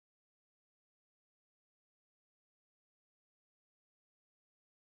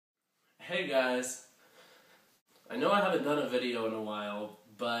Hey guys, I know I haven't done a video in a while,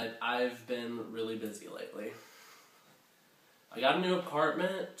 but I've been really busy lately. I got a new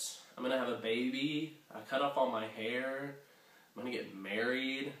apartment, I'm gonna have a baby, I cut off all my hair, I'm gonna get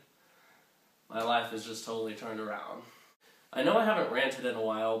married. My life has just totally turned around. I know I haven't ranted in a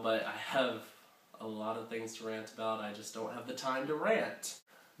while, but I have a lot of things to rant about, I just don't have the time to rant.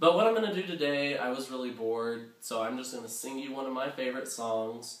 But what I'm gonna do today, I was really bored, so I'm just gonna sing you one of my favorite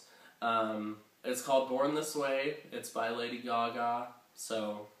songs. It's called Born This Way. It's by Lady Gaga.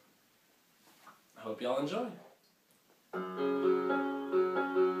 So, I hope y'all enjoy.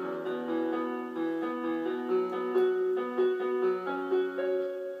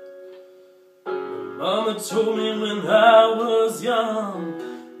 Mama told me when I was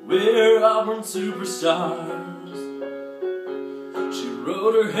young, we're all born superstars. She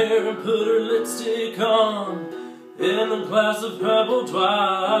rolled her hair and put her lipstick on in the glass of her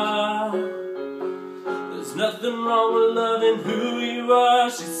boudoir. There's nothing wrong with loving who you are,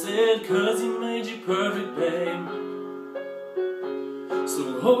 she said, 'cause he made you perfect, babe.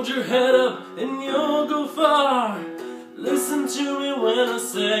 So hold your head up and you'll go far. Listen to me when I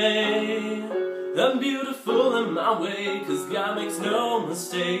say I'm beautiful in my way, 'cause God makes no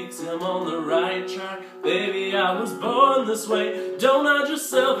mistakes. I'm on the right track, baby, I was born this way. Don't hide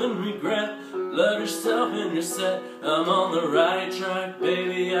yourself in regret, love yourself and you're set. I'm on the right track,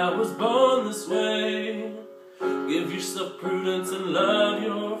 baby, I was born this way. Give yourself prudence and love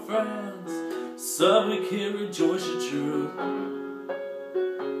your friends, so we can rejoice your truth.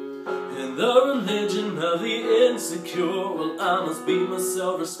 In the religion of the insecure, well, I must be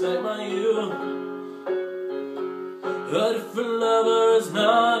myself, respect my youth. A different lover is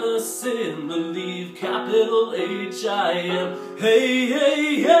not a sin, believe capital H-I-M. Hey,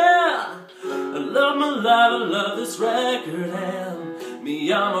 hey, yeah! I love my life, I love this record, and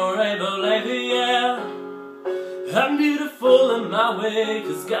me, I'm a rainbow lady, yeah. I'm beautiful in my way,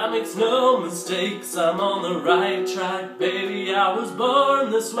 'cause God makes no mistakes. I'm on the right track, baby, I was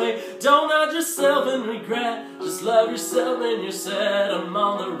born this way. Don't hide yourself in regret, just love yourself and you're set. I'm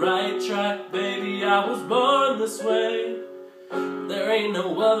on the right track, baby, I was born this way. There ain't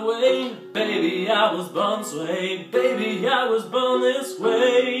no other way, baby, I was born this way. Baby, I was born this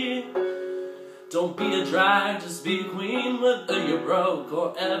way. Don't be a drag, just be a queen, whether you're broke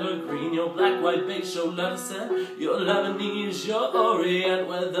or evergreen. Your black, white, beige, your Lebanese, your Lebanese, your Orient.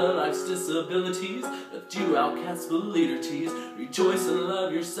 Whether life's disabilities left you outcast for leader-tease. Rejoice and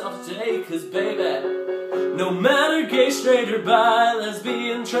love yourself today, 'cause baby, no matter gay, straight or bi,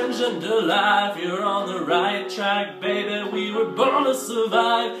 lesbian, transgender life, you're on the right track, baby, we were born to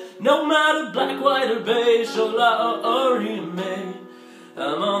survive. No matter black, white, or beige, or Orient,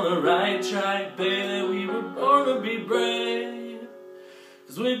 I'm on the right track, baby, we were born to be brave.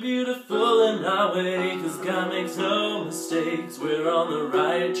 'Cause we're beautiful in our way, 'cause God makes no mistakes. We're on the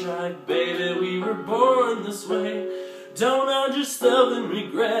right track, baby, we were born this way. Don't hide yourself in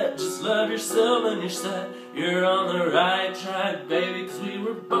regret, just love yourself and you're set. You're on the right track, baby, 'cause we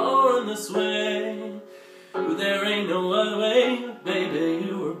were born this way. There ain't no other way, baby,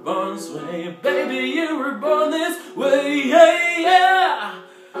 you were born this way. Baby, you were born this way, hey, yeah.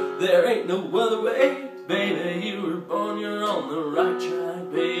 There ain't no other way, baby, you were born, you're on the right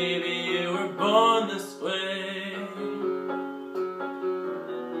track, baby, you were born this way.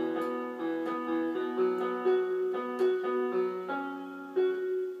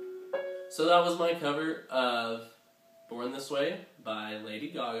 So that was my cover of Born This Way by Lady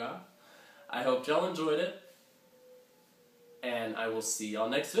Gaga. I hope y'all enjoyed it, and I will see y'all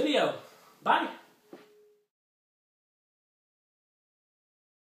next video. Bye!